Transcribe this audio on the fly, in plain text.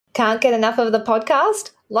Can't get enough of the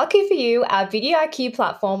podcast? Lucky for you, our Video IQ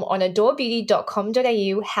platform on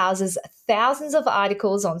adorebeauty.com.au houses thousands of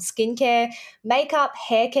articles on skincare, makeup,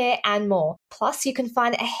 hair care, and more. Plus, you can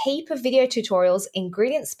find a heap of video tutorials,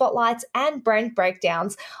 ingredient spotlights, and brand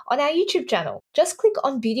breakdowns on our YouTube channel. Just click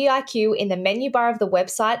on Beauty IQ in the menu bar of the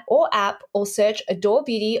website or app, or search Adore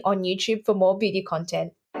Beauty on YouTube for more beauty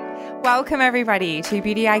content. Welcome, everybody, to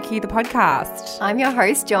Beauty IQ, the podcast. I'm your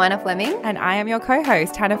host, Joanna Fleming. And I am your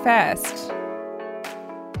co-host, Hannah First.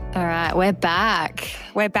 All right, we're back.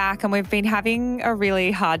 We're back, and we've been having a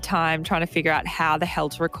really hard time trying to figure out how the hell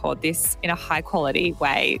to record this in a high-quality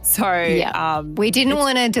way. So we didn't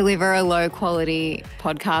want to deliver a low-quality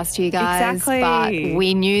podcast to you guys. Exactly. But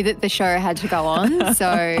we knew that the show had to go on.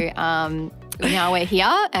 So now we're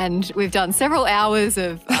here, and we've done several hours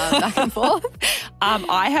of back and forth.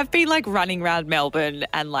 I have been running around Melbourne,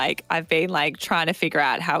 and I've been trying to figure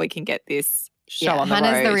out how we can get this show on the road.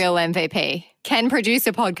 Hannah's the real MVP. Can produce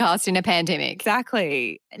a podcast in a pandemic.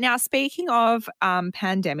 Exactly. Now, speaking of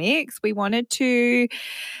pandemics, we wanted to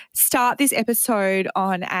start this episode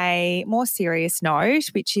on a more serious note,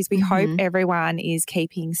 which is we hope everyone is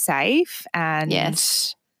keeping safe and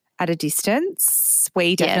at a distance.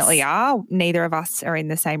 We definitely are. Neither of us are in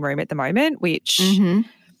the same room at the moment, which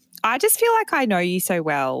I just feel like I know you so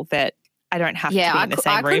well that I don't have to be in the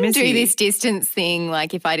same room as you. I couldn't do this distance thing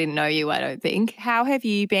if I didn't know you, I don't think. How have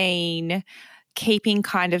you been keeping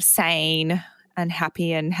kind of sane and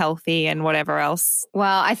happy and healthy and whatever else?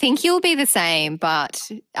 Well, I think you'll be the same, but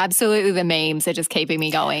absolutely the memes are just keeping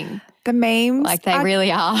me going. The memes? They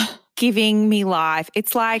really are. Giving me life.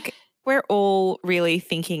 It's like we're all really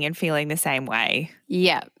thinking and feeling the same way.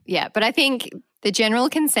 Yeah. But I think the general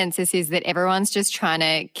consensus is that everyone's just trying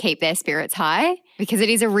to keep their spirits high because it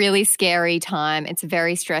is a really scary time. It's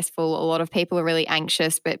very stressful. A lot of people are really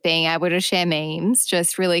anxious, but being able to share memes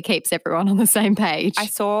just really keeps everyone on the same page. I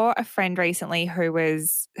saw a friend recently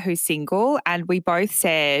who's single, and we both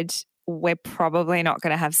said we're probably not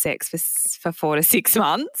going to have sex for 4 to 6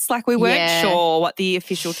 months. We weren't sure what the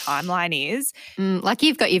official timeline is. Lucky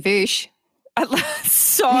you've got your voosh.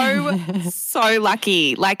 So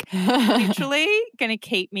lucky. Literally going to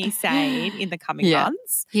keep me sane in the coming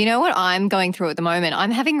months. You know what I'm going through at the moment?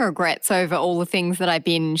 I'm having regrets over all the things that I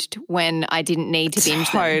binged when I didn't need to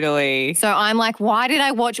binge them. Totally. So I'm why did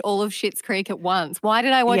I watch all of Schitt's Creek at once? Why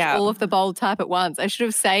did I watch all of The Bold Type at once? I should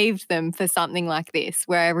have saved them for something like this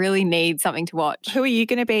where I really need something to watch. Who are you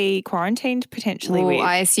going to be quarantined potentially with?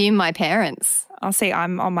 I assume my parents. I'll see.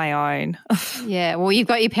 I'm on my own. Yeah, well, you've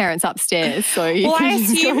got your parents upstairs, so you well, can I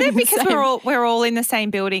just assume go that because same. we're all in the same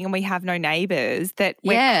building and we have no neighbours that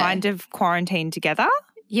we're kind of quarantined together.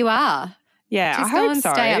 You are. Yeah, just I hope go and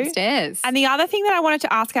so. Stay upstairs. And the other thing that I wanted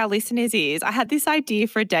to ask our listeners is, I had this idea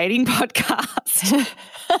for a dating podcast,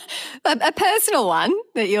 a personal one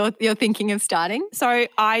that you're thinking of starting. So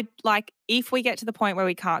I if we get to the point where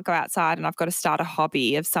we can't go outside and I've got to start a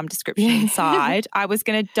hobby of some description inside, I was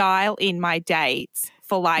going to dial in my dates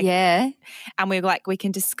for and we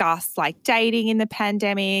can discuss dating in the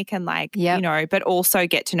pandemic and but also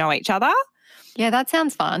get to know each other. Yeah, that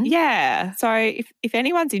sounds fun. Yeah. So if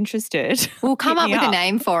anyone's interested, we'll come up with a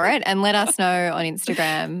name for it and let us know on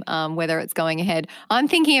Instagram whether it's going ahead. I'm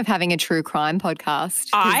thinking of having a true crime podcast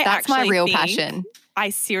because that's my real passion. I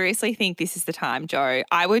seriously think this is the time, Jo.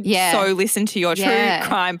 I would so listen to your true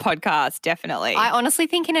crime podcast, definitely. I honestly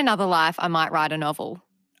think in another life I might write a novel.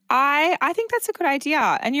 I think that's a good idea.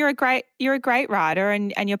 And you're a great writer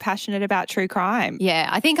and you're passionate about true crime. Yeah,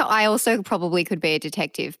 I think I also probably could be a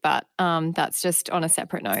detective, but that's just on a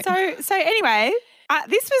separate note. So anyway,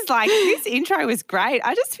 this intro was great.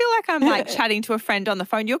 I just feel like I'm chatting to a friend on the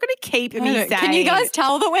phone. You're going to keep me sane. Can you guys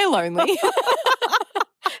tell that we're lonely?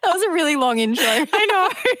 That was a really long intro. I know.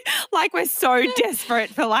 We're so desperate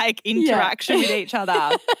for interaction with each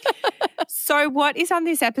other. So what is on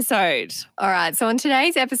this episode? All right. So on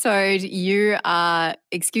today's episode, you are,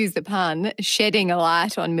 excuse the pun, shedding a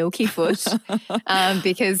light on Milky Foot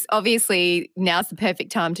because obviously now's the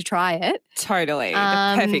perfect time to try it. Totally.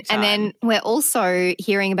 The perfect time. And then we're also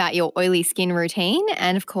hearing about your oily skin routine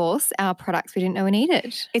and, of course, our products we didn't know we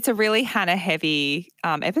needed. It's a really Hannah-heavy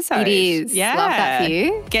episode. It is. Yeah. Love that for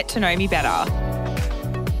you. Get to know me better.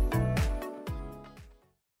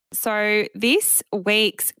 So this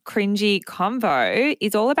week's cringy convo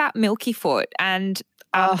is all about Milky Foot and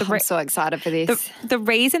I'm so excited for this. The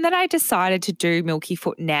reason that I decided to do Milky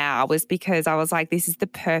Foot now was because I was like, this is the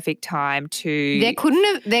perfect time to... There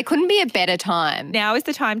couldn't be a better time. Now is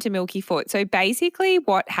the time to Milky Foot. So basically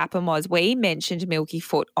what happened was we mentioned Milky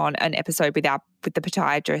Foot on an episode with the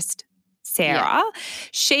podiatrist Sarah.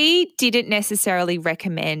 She didn't necessarily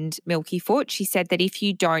recommend Milky Foot. She said that if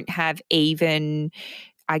you don't have even,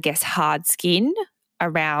 I guess, hard skin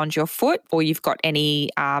around your foot, or you've got any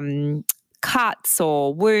cuts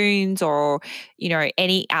or wounds or, you know,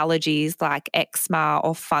 any allergies like eczema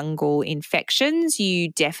or fungal infections,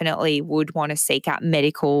 you definitely would want to seek out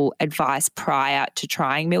medical advice prior to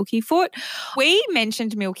trying Milky Foot. We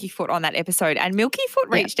mentioned Milky Foot on that episode, and Milky Foot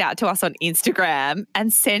reached out to us on Instagram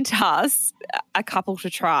and sent us a couple to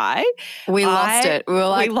try. We lost it. We were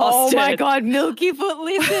like, oh my it. God, Milky Foot,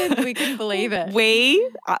 listen. We couldn't believe it.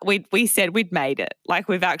 We said we'd made it. Like,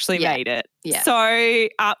 we've actually made it. Yeah. So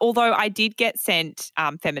although I did get sent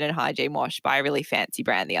feminine hygiene wash by a really fancy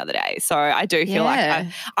brand the other day, so I do feel like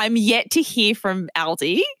I'm yet to hear from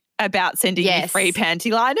Aldi about sending me free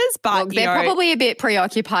panty liners. But they're probably a bit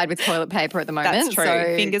preoccupied with toilet paper at the moment. That's true.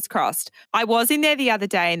 So. Fingers crossed. I was in there the other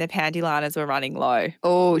day and the panty liners were running low.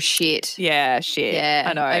 Oh, shit. Yeah, shit. Yeah,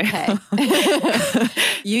 I know. Okay.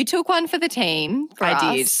 You took one for the team for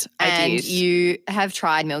us. I did. And you have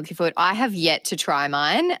tried Milky Foot. I have yet to try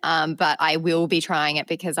mine, but I will be trying it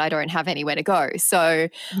because I don't have anywhere to go. So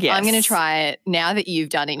I'm going to try it now that you've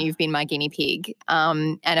done it and you've been my guinea pig.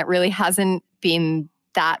 And it really hasn't been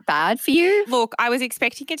that bad for you? Look, I was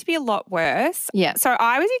expecting it to be a lot worse. Yeah. So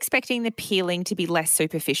I was expecting the peeling to be less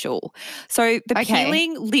superficial. So the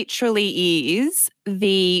peeling literally is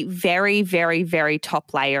the very, very, very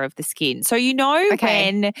top layer of the skin. So you know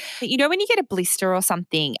when you get a blister or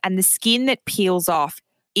something and the skin that peels off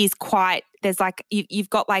is quite, there's like, you've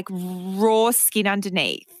got like raw skin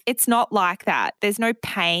underneath. It's not like that. There's no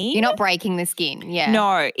pain. You're not breaking the skin. Yeah.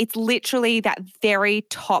 No, it's literally that very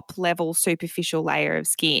top level superficial layer of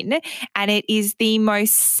skin. And it is the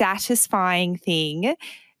most satisfying thing,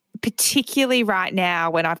 particularly right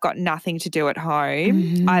now when I've got nothing to do at home.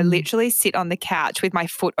 Mm-hmm. I literally sit on the couch with my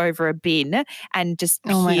foot over a bin and just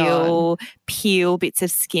peel bits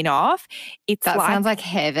of skin off. That sounds like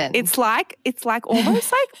heaven. It's like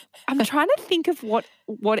almost like I'm trying to think of what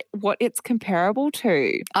it's comparable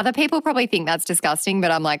to. Other people probably think that's disgusting,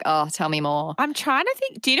 but I'm like, oh, tell me more. I'm trying to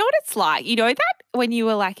think. Do you know what it's like? You know that when you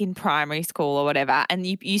were like in primary school or whatever and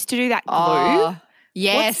you used to do that glue? Oh,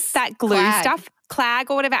 yes. What's that glue stuff?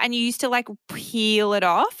 Clag or whatever, and you used to like peel it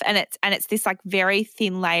off, and it's this like very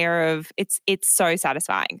thin layer of it's so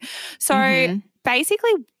satisfying. So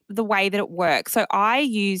basically the way that it works, so I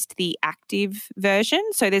used the active version.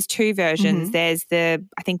 So there's two versions. There's I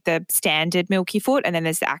think the standard Milky Foot, and then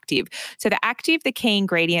there's the active. So the active, the key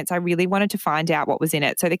ingredients, I really wanted to find out what was in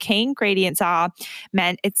it. So the key ingredients are,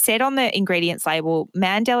 it said on the ingredients label,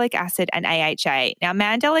 mandelic acid and AHA. Now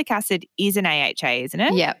mandelic acid is an AHA, isn't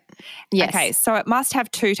it? Yep. Yes. Okay, so it must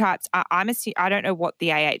have two types. I don't know what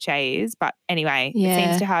the AHA is, but anyway, it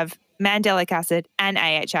seems to have mandelic acid and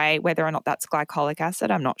AHA, whether or not that's glycolic acid,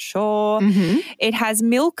 I'm not sure. It has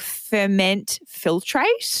milk ferment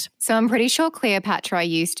filtrate. So I'm pretty sure Cleopatra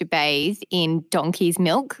used to bathe in donkey's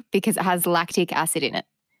milk because it has lactic acid in it.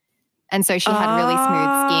 And so she had really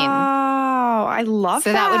smooth skin. Oh, I love that.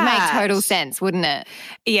 So that would make total sense, wouldn't it?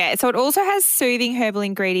 Yeah. So it also has soothing herbal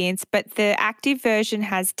ingredients, but the active version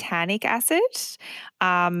has tannic acid.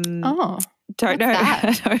 Don't know.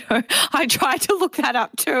 I tried to look that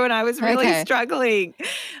up too and I was really struggling.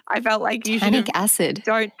 I felt like you should. Tannic acid.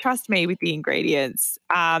 Don't trust me with the ingredients.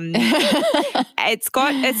 It's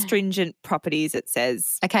got astringent properties, it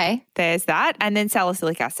says. Okay. There's that. And then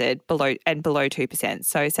salicylic acid below 2%.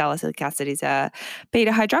 So salicylic acid is a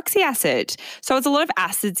beta hydroxy acid. So it's a lot of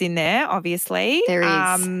acids in there, obviously. There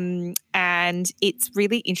is. And it's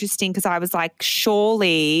really interesting because I was like,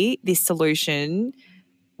 surely this solution –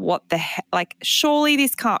 surely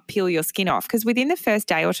this can't peel your skin off because within the first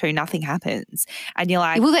day or two, nothing happens. And you're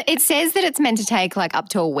like. Well, it says that it's meant to take like up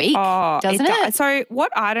to a week, doesn't it? So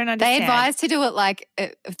what I don't understand. They advise to do it like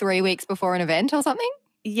 3 weeks before an event or something?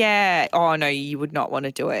 Yeah. Oh, no, you would not want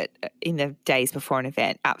to do it in the days before an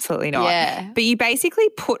event. Absolutely not. Yeah. But you basically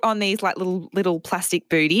put on these like little plastic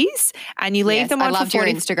booties and you leave them on. I loved your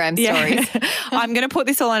Instagram stories. I'm going to put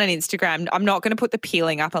this all on an Instagram. I'm not going to put the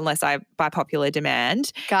peeling up unless by popular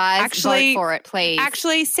demand. Guys, vote for it, please.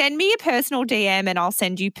 Actually, send me a personal DM and I'll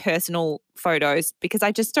send you personal photos because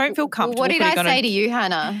I just don't feel comfortable. What did I say to you,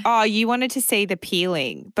 Hannah? Oh, you wanted to see the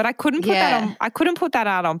peeling, but I couldn't put that on. I couldn't put that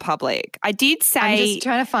out on public. I did say. I'm just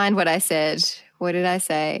trying to find what I said. What did I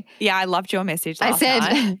say? Yeah, I loved your message I last said,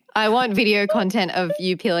 night. I want video content of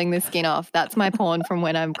you peeling the skin off. That's my porn from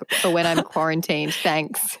when I'm quarantined.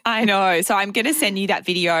 Thanks. I know. So I'm going to send you that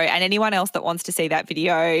video, and anyone else that wants to see that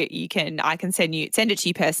video, I can send it to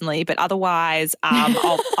you personally. But otherwise,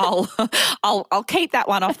 I'll keep that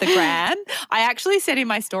one off the gram. I actually said in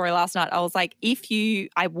my story last night, I was like,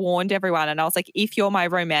 I warned everyone, and I was like, if you're my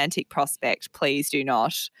romantic prospect, please do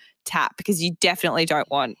not tap, because you definitely don't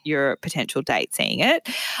want your potential date seeing it.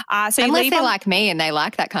 So unless they're like me and they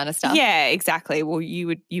like that kind of stuff. Yeah, exactly. Well, you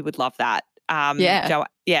would love that. Men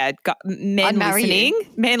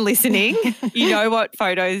listening, you know what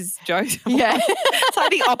photos Joe's Yeah. It's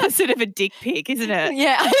like the opposite of a dick pic, isn't it?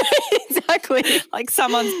 Yeah, exactly. Like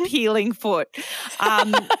someone's peeling foot.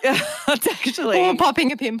 It's actually or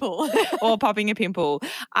popping a pimple.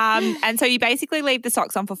 And so you basically leave the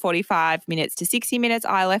socks on for 45 minutes to 60 minutes.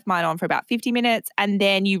 I left mine on for about 50 minutes, and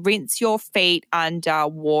then you rinse your feet under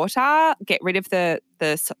water, get rid of the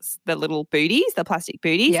little booties, the plastic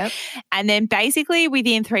booties. Yep. And then basically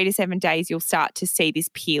within 3 to 7 days, you'll start to see this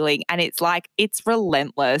peeling, and it's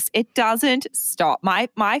relentless. It doesn't stop.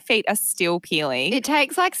 My feet are still peeling. It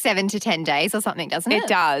takes like 7 to 10 days or something, doesn't it? It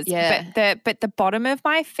does. Yeah. But the bottom of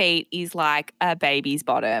my feet is like a baby's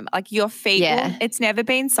bottom. Like your feet, it's never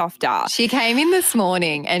been softer. She came in this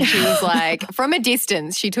morning and she was like, from a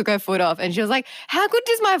distance, she took her foot off and she was like, how good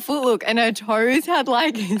does my foot look? And her toes had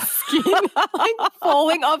like skin like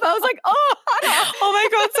falling off. I was like, oh my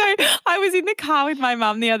God. So I was in the car with my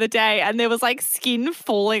mum the other day, and there was like skin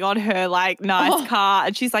falling on her like nice car.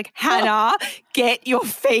 And she's like, Hannah, get your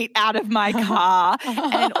feet out of my car.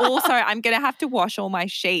 And also I'm going to have to wash all my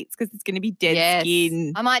sheets because it's going to be dead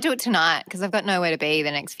skin. I might do it tonight because I've got nowhere to be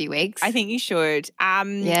the next few weeks. I think you should.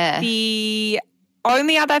 The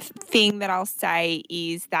only other thing that I'll say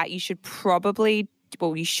is that you should probably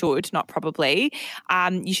you should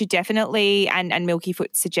definitely, and Milky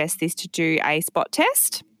Foot suggests this, to do a spot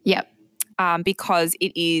test. Yep. Because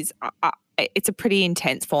it is it's a pretty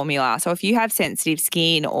intense formula. So if you have sensitive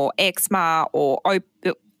skin or eczema or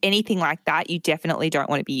anything like that, you definitely don't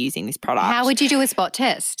want to be using this product. How would you do a spot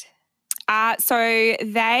test? So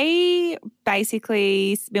they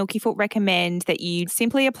basically, Milky Foot recommend that you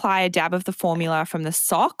simply apply a dab of the formula from the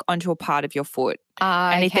sock onto a part of your foot.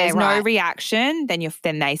 And if there's no reaction, then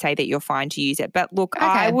they say that you're fine to use it. But look,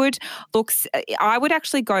 I would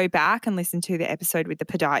actually go back and listen to the episode with the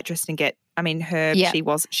podiatrist and get. I mean,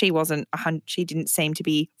 she didn't seem to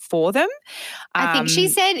be for them. I think she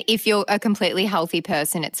said if you're a completely healthy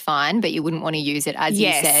person, it's fine, but you wouldn't want to use it, as you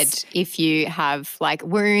said, if you have like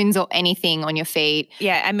wounds or anything on your feet.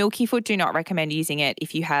 Yeah, and Milky Foot do not recommend using it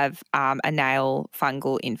if you have a nail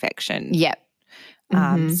fungal infection. Yep.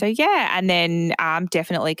 And then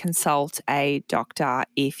definitely consult a doctor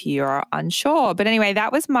if you're unsure. But anyway,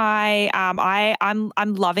 that was my I'm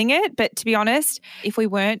loving it. But to be honest, if we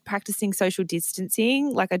weren't practicing social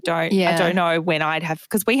distancing, like I don't know when I'd have,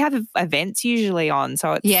 because we have events usually on,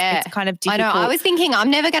 so it's kind of difficult. I know. I was thinking I'm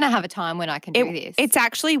never going to have a time when I can do this. It's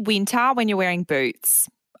actually winter when you're wearing boots,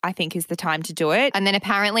 I think, is the time to do it. And then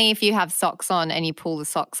apparently if you have socks on and you pull the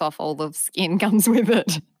socks off, all the skin comes with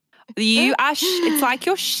it. You are. It's like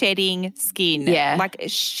you're shedding skin,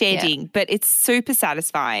 but it's super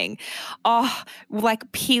satisfying. Oh, like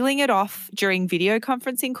peeling it off during video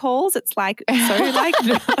conferencing calls. It's like so like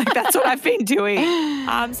that's what I've been doing.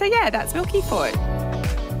 So yeah, that's Milky Foot.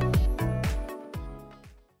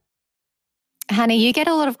 Hannah, you get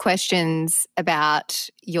a lot of questions about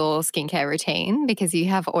your skincare routine because you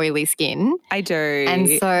have oily skin. I do, and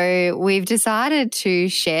so we've decided to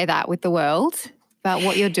share that with the world about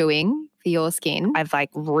what you're doing for your skin. I've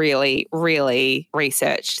like really, really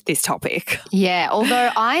researched this topic. Yeah,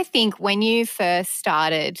 although I think when you first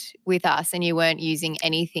started with us and you weren't using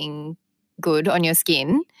anything good on your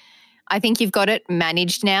skin, I think you've got it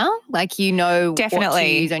managed now. Like you know what to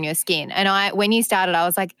use on your skin. And when you started, I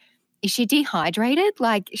was like, is she dehydrated?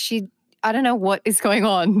 Like I don't know what is going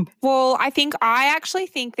on. Well, I actually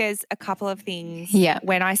think there's a couple of things. Yeah.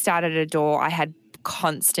 When I started Adore, I had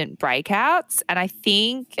constant breakouts, and I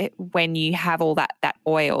think when you have all that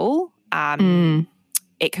oil,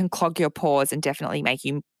 it can clog your pores and definitely make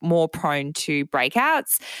you more prone to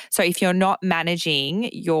breakouts. So if you're not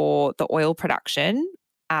managing the oil production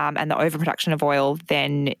and the overproduction of oil,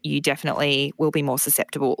 then you definitely will be more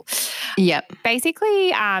susceptible. Yep.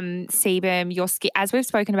 Basically, sebum, your skin, as we've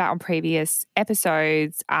spoken about on previous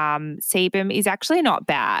episodes, sebum is actually not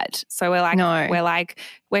bad. So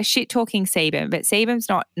we're shit talking sebum, but sebum's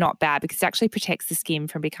not bad because it actually protects the skin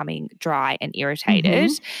from becoming dry and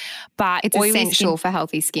irritated. But it's essential for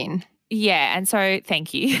healthy skin. Yeah, and so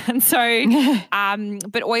thank you. And so,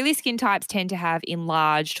 but oily skin types tend to have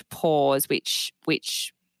enlarged pores, which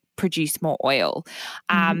produce more oil.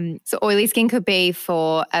 So oily skin could be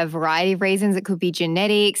for a variety of reasons. It could be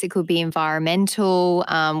genetics, it could be environmental,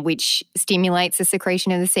 which stimulates the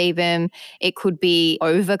secretion of the sebum. It could be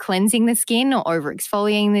over cleansing the skin or over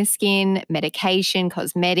exfoliating the skin, medication,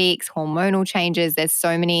 cosmetics, hormonal changes. There's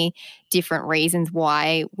so many different reasons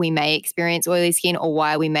why we may experience oily skin or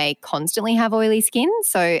why we may constantly have oily skin.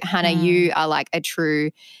 So Hannah, you are like a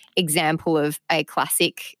true example of a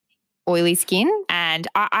classic oily skin. And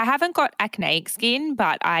I haven't got acneic skin,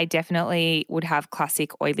 but I definitely would have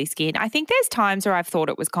classic oily skin. I think there's times where I've thought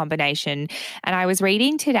it was combination. And I was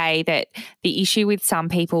reading today that the issue with some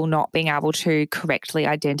people not being able to correctly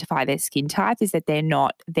identify their skin type is that they're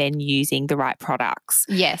not then using the right products.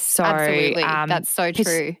 Yes, so, absolutely. That's so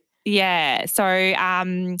true. Yeah. So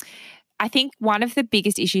I think one of the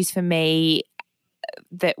biggest issues for me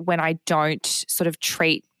that when I don't sort of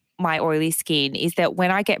treat my oily skin is that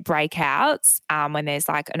when I get breakouts, when there's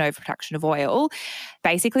like an overproduction of oil,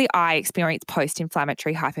 basically I experience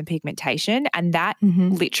post-inflammatory hyperpigmentation, and that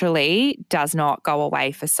literally does not go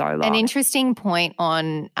away for so long. An interesting point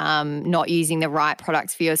on not using the right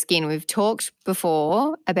products for your skin. We've talked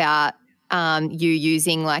before about you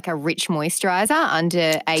using like a rich moisturizer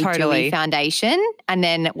under a dewy foundation and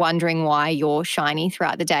then wondering why you're shiny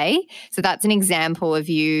throughout the day. So that's an example of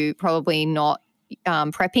you probably not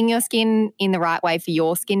prepping your skin in the right way for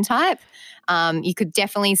your skin type. You could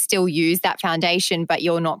definitely still use that foundation, but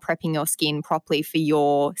you're not prepping your skin properly for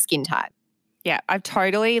your skin type. Yeah, I've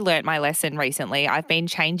totally learnt my lesson recently. I've been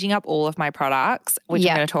changing up all of my products, which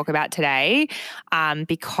I'm going to talk about today,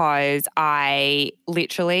 because I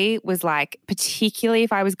literally was like, particularly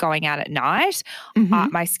if I was going out at night,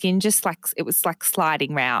 my skin just like, it was like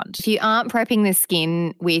sliding round. If you aren't prepping the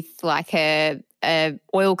skin with like a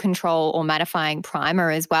oil control or mattifying primer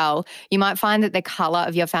as well, you might find that the colour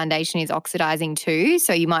of your foundation is oxidizing too.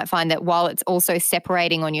 So you might find that while it's also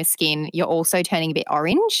separating on your skin, you're also turning a bit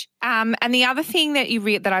orange. And the other thing that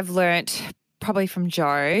that I've learnt probably from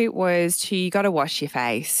Jo was you got to wash your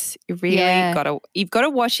face. You've got to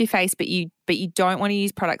wash your face, but you don't want to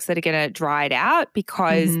use products that are going to dry it out,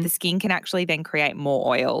 because the skin can actually then create more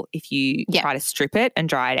oil if you try to strip it and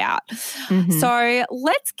dry it out. So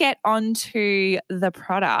let's get on to the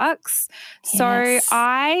products. Yes. So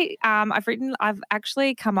I've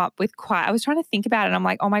actually come up with I was trying to think about it and I'm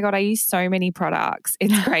like, oh my God, I use so many products.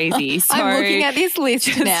 It's crazy. So I'm looking at this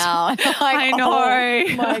list now. Like, I know.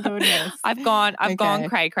 Oh my goodness. I've gone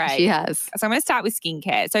cray. She has. So I'm going to start with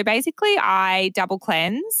skincare. So basically I double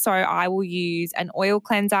cleanse. So I will use an oil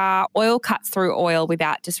cleanser. Oil cuts through oil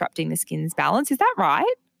without disrupting the skin's balance. Is that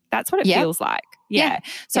right? That's what it feels like. Yeah.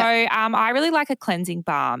 So I really like a cleansing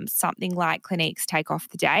balm, something like Clinique's Take Off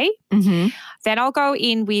the Day. Then I'll go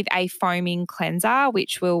in with a foaming cleanser,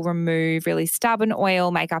 which will remove really stubborn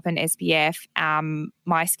oil, makeup and SPF.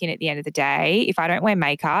 My skin at the end of the day, if I don't wear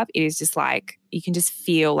makeup, it is just like, you can just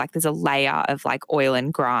feel like there's a layer of like oil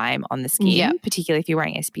and grime on the skin, particularly if you're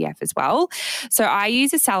wearing SPF as well. So I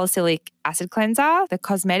use a salicylic acid cleanser, the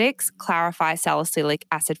Cosmetics Clarify Salicylic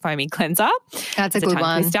Acid Foaming Cleanser. That's a good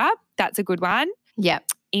one. That's a good one. Yep.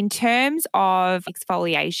 In terms of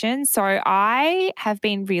exfoliation, so I have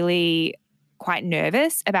been really quite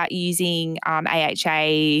nervous about using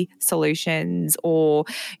AHA solutions or,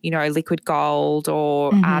 liquid gold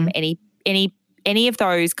or any of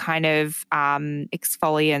those kind of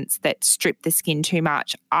exfoliants that strip the skin too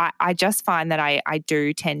much. I just find that I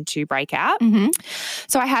do tend to break out.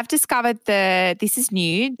 So I have discovered this is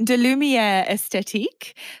new, De Lumiere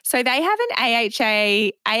Aesthetique. So they have an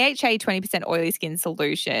AHA 20% oily skin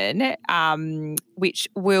solution, which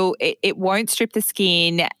it won't strip the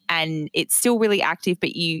skin and it's still really active,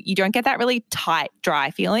 but you don't get that really tight, dry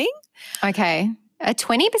feeling. Okay. A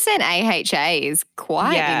 20% AHA is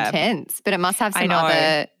quite intense, but it must have some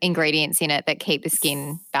other ingredients in it that keep the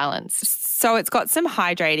skin balanced. So it's got some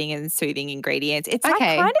hydrating and soothing ingredients. It's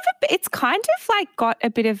kind of like got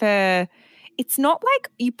a bit of a. It's not like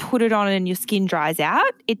you put it on and your skin dries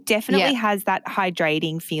out. It definitely has that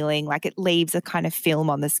hydrating feeling, like it leaves a kind of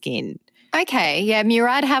film on the skin. Okay, yeah,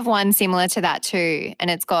 Murad have one similar to that too,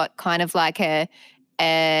 and it's got kind of like a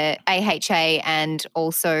AHA and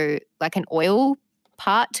also like an oil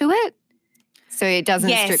part to it. So it doesn't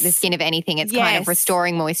strip the skin of anything. It's kind of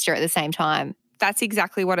restoring moisture at the same time. That's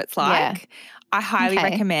exactly what it's like. Yeah. I highly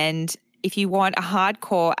recommend if you want a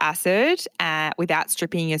hardcore acid without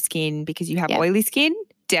stripping your skin because you have oily skin,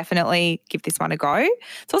 definitely give this one a go.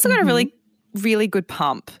 It's also got a really, really good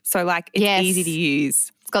pump. So like it's easy to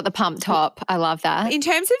use. got the pump top. I love that. In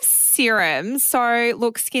terms of serums, so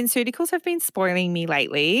look, SkinCeuticals have been spoiling me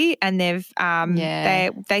lately, and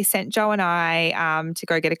they sent Joe and I to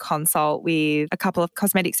go get a consult with a couple of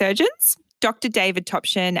cosmetic surgeons, Dr. David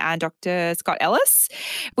Topshin and Dr. Scott Ellis,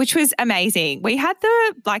 which was amazing. We had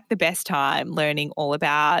the best time learning all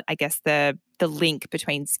about, I guess, the link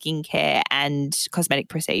between skincare and cosmetic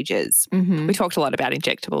procedures. Mm-hmm. We talked a lot about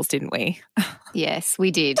injectables, didn't we? Yes,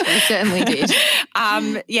 we did. We certainly did.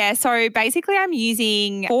 So basically I'm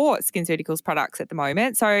using 4 SkinCeuticals products at the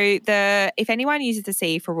moment. So if anyone uses the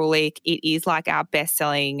C Ferulic, it is like our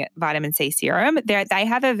best-selling vitamin C serum. They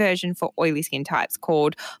have a version for oily skin types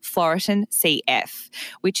called Floritin CF,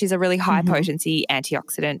 which is a really high-potency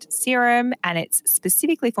antioxidant serum, and it's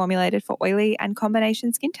specifically formulated for oily and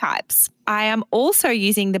combination skin types. I am also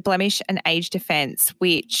using the Blemish and Age Defense,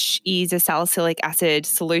 which is a salicylic acid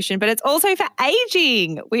solution, but it's also for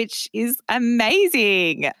aging, which is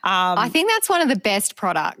amazing. I think that's one of the best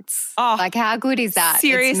products. Oh, like, how good is that?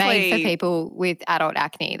 Seriously. It's made for people with adult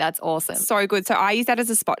acne. That's awesome. So good. So I use that as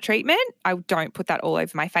a spot treatment. I don't put that all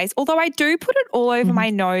over my face, although I do put it all over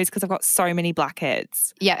my nose because I've got so many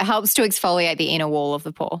blackheads. Yeah, it helps to exfoliate the inner wall of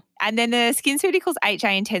the pore. And then the SkinCeuticals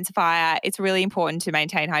HA Intensifier, it's really important to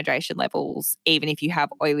maintain hydration levels even if you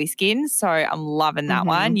have oily skin. So I'm loving that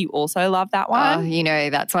one. You also love that one. Oh, you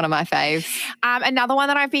know, that's one of my faves. Another one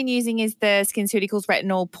that I've been using is the SkinCeuticals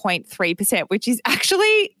Retinol 0.3%, which is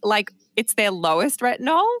actually like it's their lowest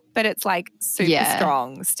retinol, but it's like super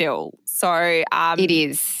strong still. So it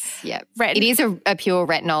is. Yeah. It is a pure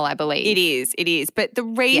retinol, I believe. It is. But the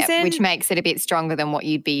reason which makes it a bit stronger than what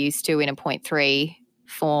you'd be used to in a 0.3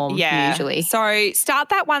 form usually. So start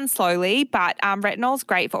that one slowly, but retinol's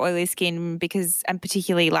great for oily skin because, and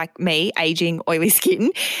particularly like me, aging oily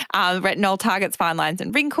skin, retinol targets fine lines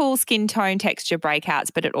and wrinkles, skin tone, texture breakouts,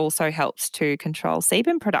 but it also helps to control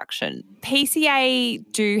sebum production. PCA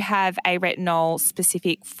do have a retinol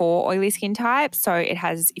specific for oily skin types. So it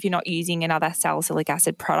has, if you're not using another salicylic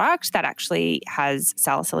acid product, that actually has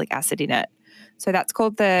salicylic acid in it. So that's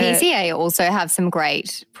called the PCA also have some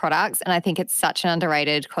great products, and I think it's such an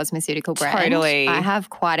underrated cosmeceutical brand. Totally. I have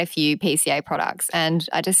quite a few PCA products, and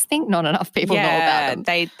I just think not enough people know about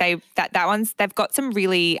them. They've got some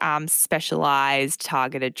really specialized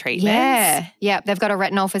targeted treatments. Yeah. They've got a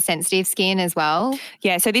retinol for sensitive skin as well.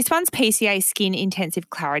 Yeah. So this one's PCA Skin Intensive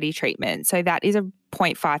Clarity Treatment. So that is a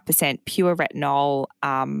 0.5% pure retinol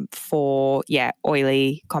for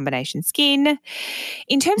oily combination skin.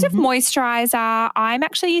 In terms of moisturizer, I'm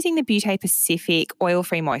actually using the Beauté Pacific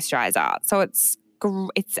oil-free moisturizer. So it's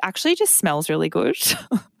actually just smells really good.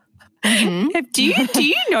 Do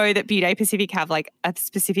you know that Beauté Pacific have like a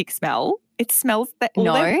specific smell? It smells that.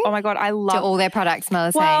 No. Oh my God, I love. Do all their products smell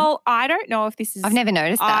the same? Well, I don't know if this is. I've never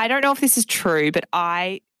noticed that. I don't know if this is true, but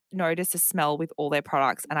I notice a smell with all their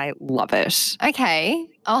products and I love it. Okay.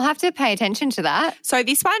 I'll have to pay attention to that. So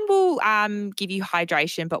this one will give you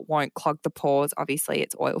hydration but won't clog the pores. Obviously,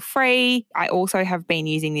 it's oil-free. I also have been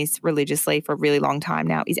using this religiously for a really long time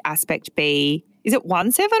now, is Aspect B. Is it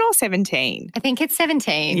 17 or 17? I think it's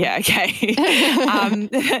 17. Yeah, okay.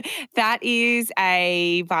 That is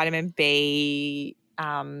a vitamin B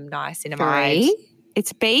niacinamide. 3?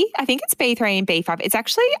 It's B. I think it's B3 and B5. It's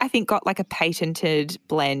actually, I think, got like a patented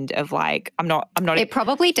blend of like, I'm not. It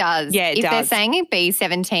probably does. Yeah, if they're saying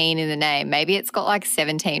B17 in the name, maybe it's got like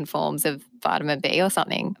 17 forms of vitamin B or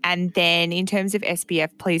something. And then in terms of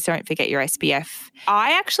SPF, please don't forget your SPF.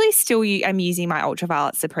 I actually still am using my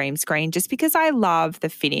Ultraviolet Supreme Screen just because I love the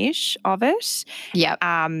finish of it. Yep.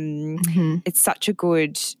 It's such a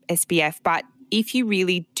good SPF, but if you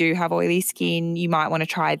really do have oily skin, you might want to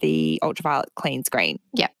try the Ultraviolet Clean Screen.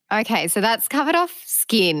 Yep. Okay, so that's covered off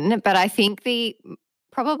skin, but I think the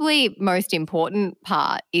probably most important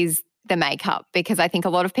part is the makeup, because I think a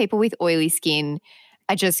lot of people with oily skin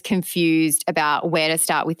are just confused about where to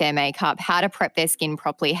start with their makeup, how to prep their skin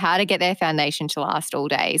properly, how to get their foundation to last all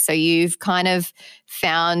day. So you've kind of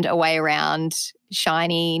found a way around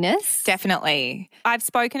shininess. Definitely. I've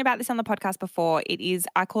spoken about this on the podcast before.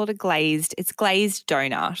 I call it it's glazed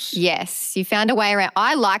donut. Yes, you found a way around.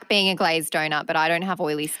 I like being a glazed donut, but I don't have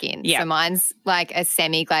oily skin. Yeah. So mine's like a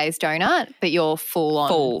semi-glazed donut, but you're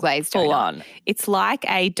full glazed donut. Full on. It's like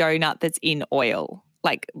a donut that's in oil.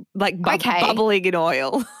 Bubbling in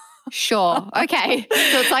oil. Sure. Okay.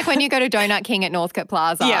 So it's like when you go to Donut King at Northcote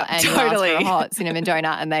Plaza and you ask for a hot cinnamon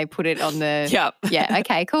donut and they put it on the Yeah,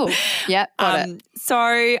 okay, cool. Yep, got it.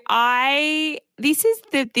 So this is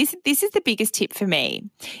the biggest tip for me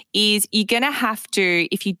is you're going to have to,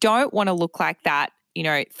 if you don't want to look like that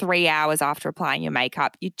 3 hours after applying your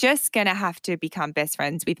makeup, you're just going to have to become best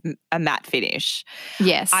friends with a matte finish.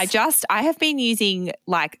 Yes. I have been using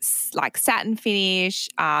like satin finish,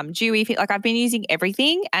 dewy fit. Like I've been using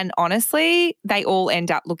everything, and honestly, they all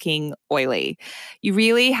end up looking oily. You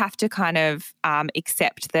really have to kind of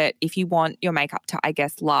accept that if you want your makeup to, I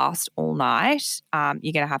guess, last all night,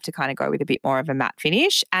 you're going to have to kind of go with a bit more of a matte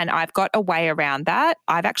finish. And I've got a way around that.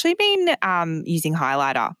 I've actually been using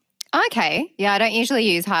highlighter. Okay. Yeah, I don't usually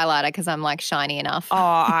use highlighter because I'm like shiny enough. Oh,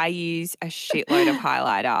 I use a shitload of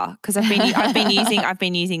highlighter because I've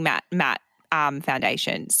been using matte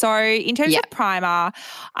foundation. So in terms of primer,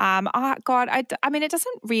 I mean, it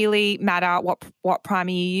doesn't really matter what primer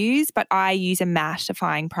you use, but I use a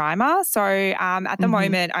mattifying primer. So at the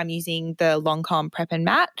moment, I'm using the Lancome Prep and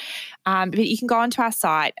Matte. But you can go onto our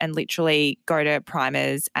site and literally go to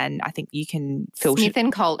primers, and I think you can filter. Smith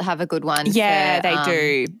and Colt have a good one. Yeah, for,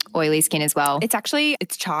 they do. Oily skin as well.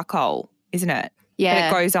 It's charcoal, isn't it?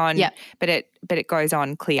 Yeah. But it goes on. Yeah. But it goes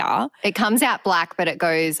on clear. It comes out black, but it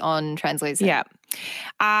goes on translucent. Yeah.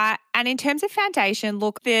 And in terms of foundation,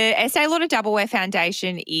 look, the Estee Lauder Double Wear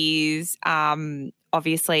foundation is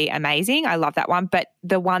obviously amazing. I love that one. But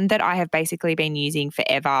the one that I have basically been using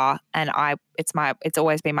forever, and it's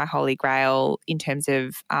always been my holy grail in terms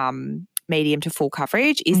of medium to full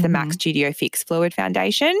coverage, is the MAC Studio Fix Fluid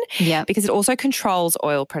Foundation. Yeah. Because it also controls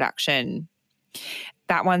oil production.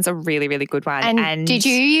 That one's a really, really good one. And did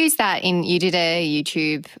you use that you did a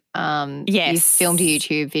YouTube, yes. You filmed a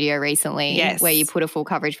YouTube video recently where you put a full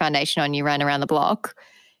coverage foundation on, you ran around the block.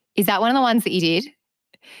 Is that one of the ones that you did?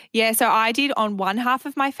 Yeah, so I did on one half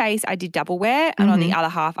of my face, I did Double Wear, and on the other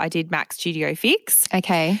half I did MAC Studio Fix.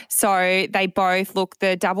 Okay. So they both, look,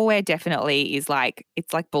 the Double Wear definitely is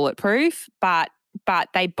it's like bulletproof, but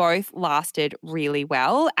they both lasted really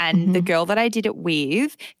well. And the girl that I did it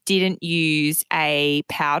with didn't use a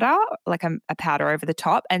powder, like a powder over the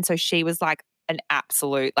top. And so she was like an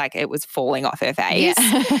absolute, like it was falling off her face.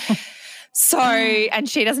 Yeah. So, and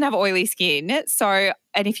she doesn't have oily skin. So,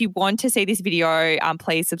 and if you want to see this video,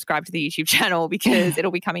 please subscribe to the YouTube channel because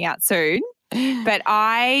it'll be coming out soon. But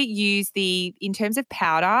I use in terms of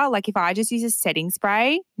powder, like if I just use a setting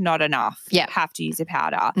spray, not enough. Yeah. Have to use a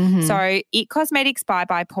powder. So It Cosmetics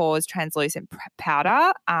by Pores translucent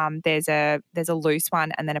powder. There's a loose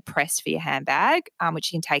one and then a pressed for your handbag,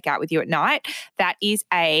 which you can take out with you at night. That is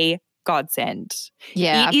a godsend.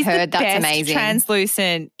 Yeah, I've heard that's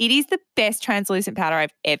amazing. It is the best translucent powder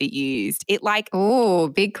I've ever used. Oh,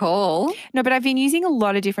 big call. No, but I've been using a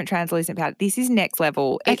lot of different translucent powder. This is next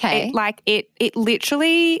level. Okay. It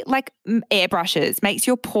literally airbrushes, makes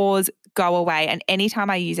your pores go away, and anytime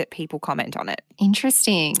I use it, people comment on it.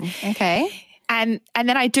 Interesting. Okay. And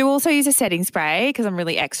then I do also use a setting spray because I'm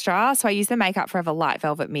really extra. So I use the Makeup Forever Light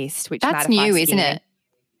Velvet Mist, which that's new, isn't it?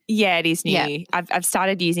 Yeah, it is new. Yeah. I've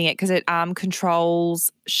started using it because it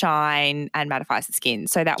controls shine and mattifies the skin.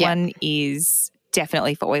 So that one is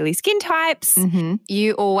definitely for oily skin types.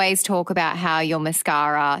 You always talk about how your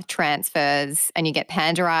mascara transfers and you get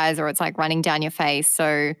panda eyes or it's like running down your face.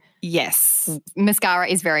 So yes, mascara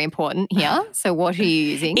is very important here. So what are you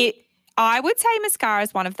using? I would say mascara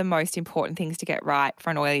is one of the most important things to get right for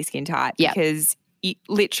an oily skin type because you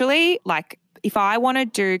literally if I want to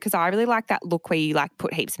do, because I really like that look where you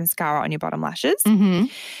put heaps of mascara on your bottom lashes,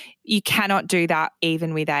 you cannot do that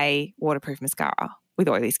even with a waterproof mascara with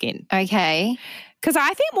oily skin. Okay. Because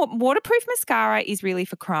I think waterproof mascara is really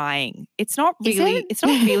for crying. It's not really, it's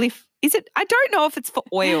not really, is it? I don't know if it's for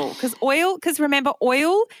oil because remember,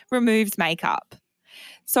 oil removes makeup.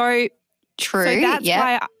 So true. So that's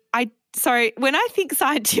why so when I think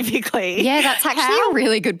scientifically. Yeah, that's actually a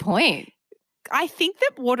really good point. I think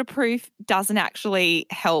that waterproof doesn't actually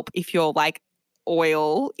help if your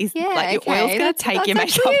oil is your oil's going to take your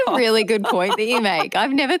makeup off. That's actually a really good point that you make.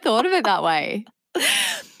 I've never thought of it that way.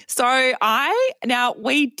 So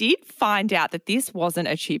we did find out that this wasn't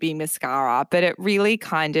a tubing mascara, but it really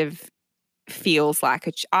kind of feels like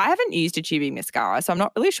I haven't used a tubing mascara, so I'm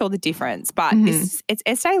not really sure the difference. But it's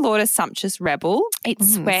Estee Lauder Sumptuous Rebel.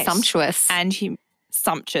 It's sweat sumptuous and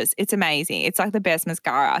sumptuous. It's amazing. It's like the best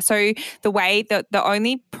mascara. So the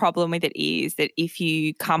only problem with it is that if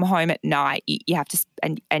you come home at night, you have to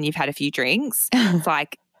and you've had a few drinks. It's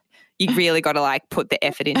you really got to put the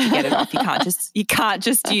effort in to get it off. You can't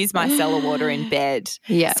just use micellar water in bed.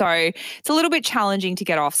 Yeah. So it's a little bit challenging to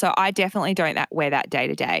get off. So I definitely don't wear that day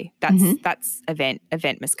to day. That's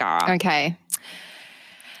event mascara. Okay.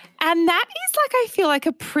 And that is like, I feel like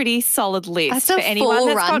a pretty solid list That's for a anyone full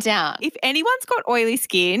that's rundown. if anyone's got oily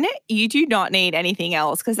skin, you do not need anything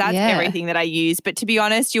else because that's everything that I use. But to be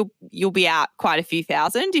honest, you'll be out quite a few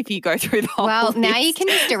thousand if you go through the whole list. Now you can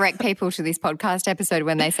just direct people to this podcast episode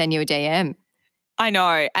when they send you a DM. I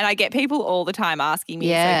know. And I get people all the time asking me,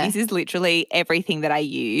 so this is literally everything that I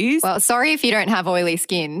use. Well, sorry if you don't have oily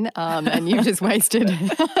skin and you've just wasted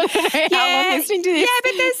how long listening to this.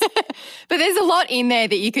 Yeah, but there's a lot in there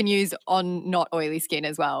that you can use on not oily skin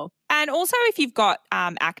as well. And also if you've got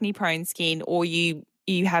acne-prone skin or you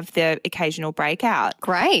have the occasional breakout.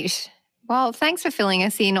 Great. Well, thanks for filling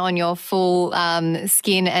us in on your full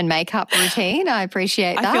skin and makeup routine. I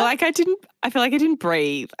appreciate that. I feel like I didn't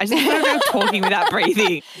breathe. I just feel like I'm talking without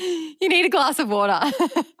breathing. You need a glass of water.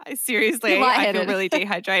 I feel really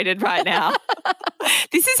dehydrated right now.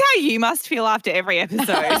 This is how you must feel after every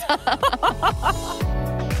episode.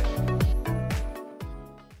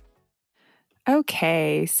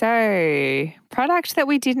 Okay, so product that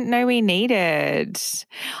we didn't know we needed.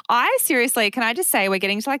 Can I just say we're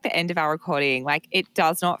getting to like the end of our recording. Like it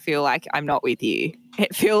does not feel like I'm not with you.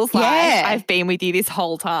 It feels like I've been with you this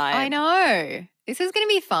whole time. I know. This is going to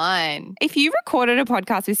be fun. If you recorded a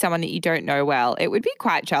podcast with someone that you don't know well, it would be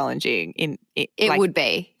quite challenging. It would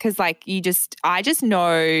be. Because like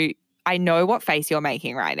I know what face you're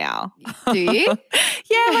making right now. Do you?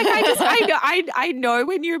 Yeah, like I know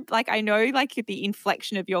when you're like, I know like the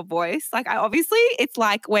inflection of your voice. Like obviously it's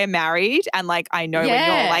like we're married and like I know when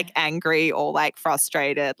you're like angry or like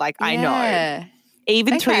frustrated. Like I know.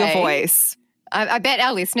 Even through your voice. I bet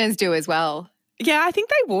our listeners do as well. Yeah, I think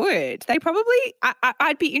they would. They probably,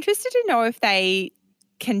 I'd be interested to know if they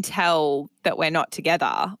can tell that we're not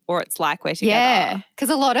together or it's like we're together. Yeah, because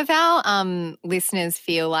a lot of our listeners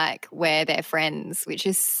feel like we're their friends, which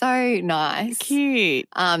is so nice. Cute.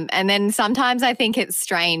 And then sometimes I think it's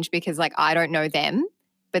strange because like I don't know them,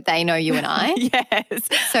 but they know you and I. Yes.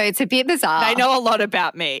 So it's a bit bizarre. They know a lot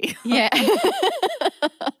about me. Yeah.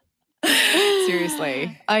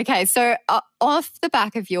 Seriously. Okay, so off the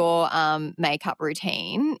back of your makeup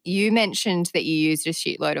routine, you mentioned that you used a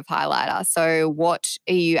shitload of highlighter. So what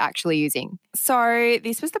are you actually using? So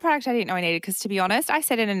this was the product I didn't know I needed because to be honest, I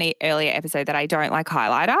said in an earlier episode that I don't like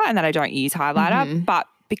highlighter and that I don't use highlighter, but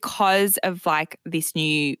because of like this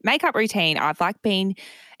new makeup routine,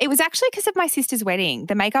 it was actually because of my sister's wedding.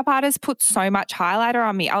 The makeup artist put so much highlighter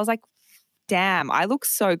on me. I was like, damn, I look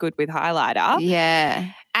so good with highlighter.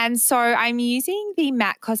 Yeah. And so I'm using the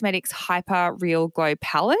MAC Cosmetics Hyper Real Glow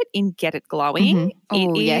palette in Get It Glowing.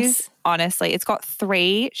 Oh, yes. Honestly, it's got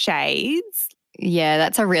 3 shades. Yeah,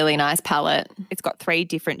 that's a really nice palette. It's got 3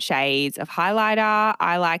 different shades of highlighter.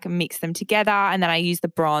 I like mix them together and then I use the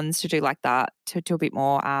bronze to do like that, to do a bit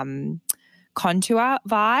more contour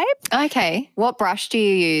vibe. Okay. What brush do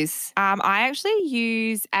you use? I actually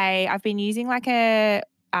use I've been using like an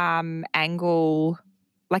angle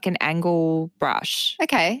brush.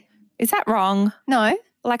 Okay. Is that wrong? No.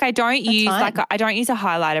 Like I don't use fine. I don't use a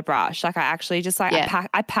highlighter brush. Like I actually just like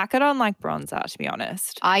I pack it on like bronzer, to be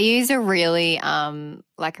honest. I use a really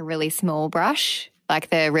really small brush,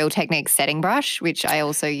 like the Real Techniques setting brush, which I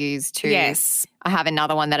also use to Yes. I have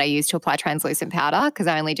another one that I use to apply translucent powder because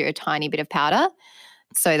I only do a tiny bit of powder.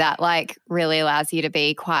 So that like really allows you to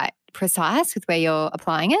be quite precise with where you're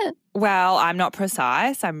applying it. Well, I'm not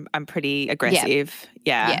precise. I'm pretty aggressive.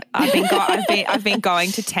 Yeah. Yeah. I've been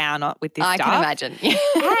going to town with this I stuff. can imagine.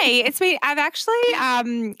 Hey, I've actually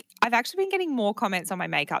been getting more comments on my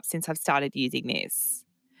makeup since I've started using this.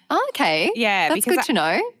 Okay. Yeah. That's good to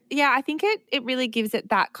know. Yeah, I think it really gives it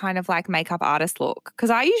that kind of like makeup artist look because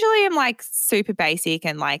I usually am like super basic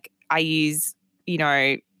and like I use,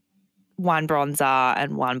 one bronzer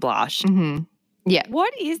and one blush. Mm-hmm. Yeah.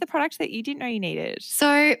 What is the product that you didn't know you needed?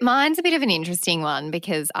 So mine's a bit of an interesting one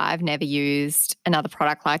because I've never used another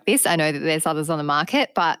product like this. I know that there's others on the market,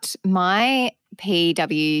 but my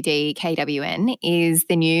PWD KWN is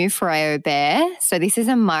the new Foreo Bear. So this is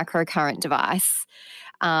a microcurrent device.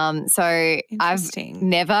 So I've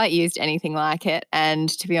never used anything like it. And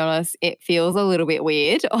to be honest, it feels a little bit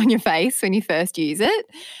weird on your face when you first use it.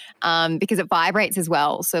 Because it vibrates as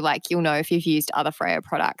well. So like you'll know if you've used other Foreo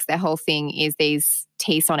products, their whole thing is these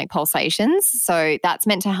T-sonic pulsations. So that's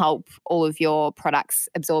meant to help all of your products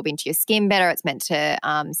absorb into your skin better. It's meant to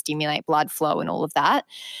stimulate blood flow and all of that.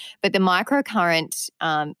 But the microcurrent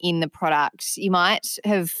in the product, you might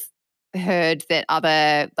have heard that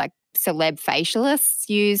other like celeb facialists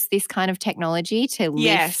use this kind of technology to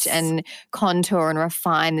lift and contour and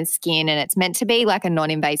refine the skin. And it's meant to be like a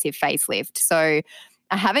non-invasive facelift. So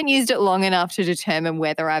I haven't used it long enough to determine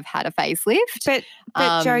whether I've had a facelift.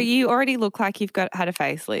 But Jo, you already look like you've had a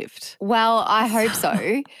facelift. Well, I hope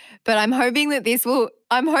so. But I'm hoping this will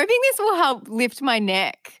help lift my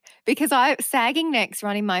neck. Because sagging necks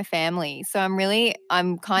run in my family. So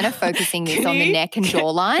I'm kind of focusing this on the neck and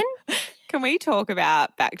jawline. Can we talk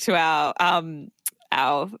about back to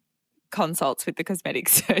our consults with the cosmetic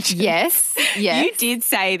surgeon? Yes. You did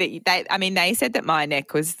say that they said that my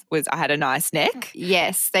neck was I had a nice neck.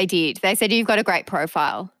 Yes, they did. They said you've got a great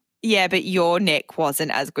profile. Yeah, but your neck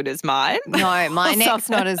wasn't as good as mine. No, my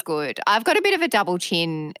neck's not as good. I've got a bit of a double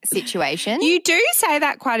chin situation. You do say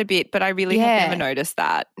that quite a bit, but I really have never noticed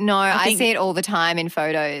that. No, I see it all the time in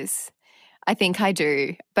photos. I think I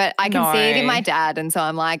do. But I can see it in my dad, and so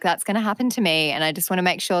I'm like, that's going to happen to me, and I just want to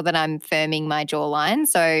make sure that I'm firming my jawline.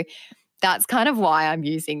 So that's kind of why I'm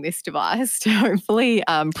using this device to hopefully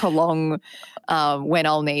prolong when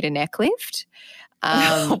I'll need a neck lift. The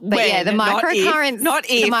microcurrents,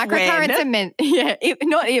 are meant, the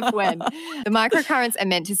microcurrents are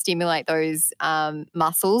meant to stimulate those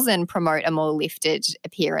muscles and promote a more lifted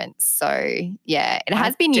appearance. So yeah, it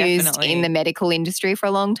has been used in the medical industry for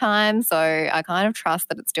a long time. So I kind of trust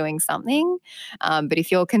that it's doing something. But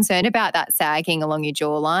if you're concerned about that sagging along your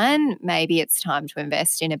jawline, maybe it's time to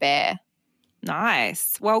invest in a Bear.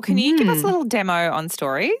 Nice. Well, can you give us a little demo on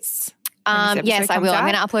stories? Yes, I will. I'm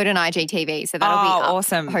going to upload an IGTV, so that'll be up,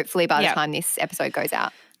 awesome. Hopefully by the time this episode goes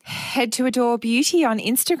out. Head to Adore Beauty on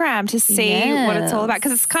Instagram to see what it's all about,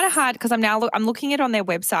 because it's kind of hard because I'm looking it on their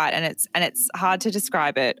website and it's hard to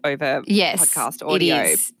describe it over podcast audio.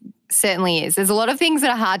 It is. Certainly is. There's a lot of things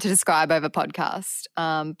that are hard to describe over podcast,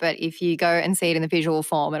 but if you go and see it in the visual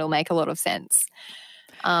form, it'll make a lot of sense.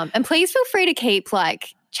 And please feel free to keep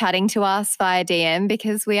chatting to us via DM,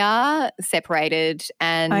 because we are separated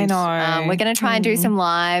and I know. We're going to try and do some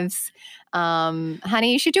lives.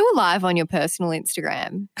 Honey, you should do a live on your personal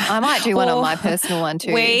Instagram. I might do one on my personal one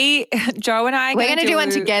too. Jo and I, we're going to do one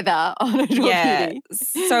together on Adore Beauty.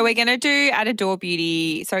 So we're going to do at Adore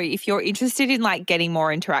Beauty. So if you're interested in getting more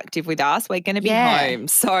interactive with us, we're going to be home.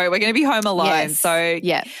 So we're going to be home alone. Yes. So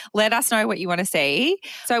let us know what you want to see.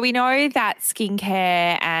 So we know that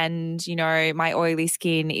skincare and, my oily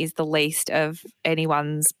skin is the least of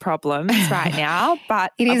anyone's problems right now.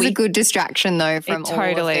 But it is a good distraction though from all of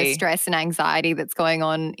totally the stress and anxiety that's going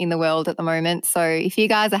on in the world at the moment. So if you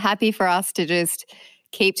guys are happy for us to just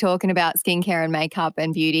keep talking about skincare and makeup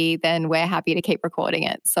and beauty, then we're happy to keep recording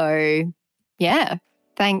it. So yeah,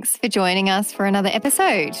 thanks for joining us for another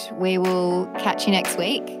episode. We will catch you next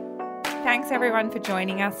week. Thanks everyone for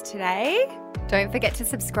joining us today. Don't forget to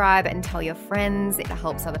subscribe and tell your friends. It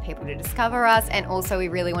helps other people to discover us. And also we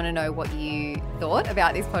really want to know what you thought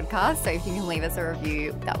about this podcast. So if you can leave us a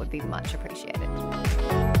review, that would be much appreciated.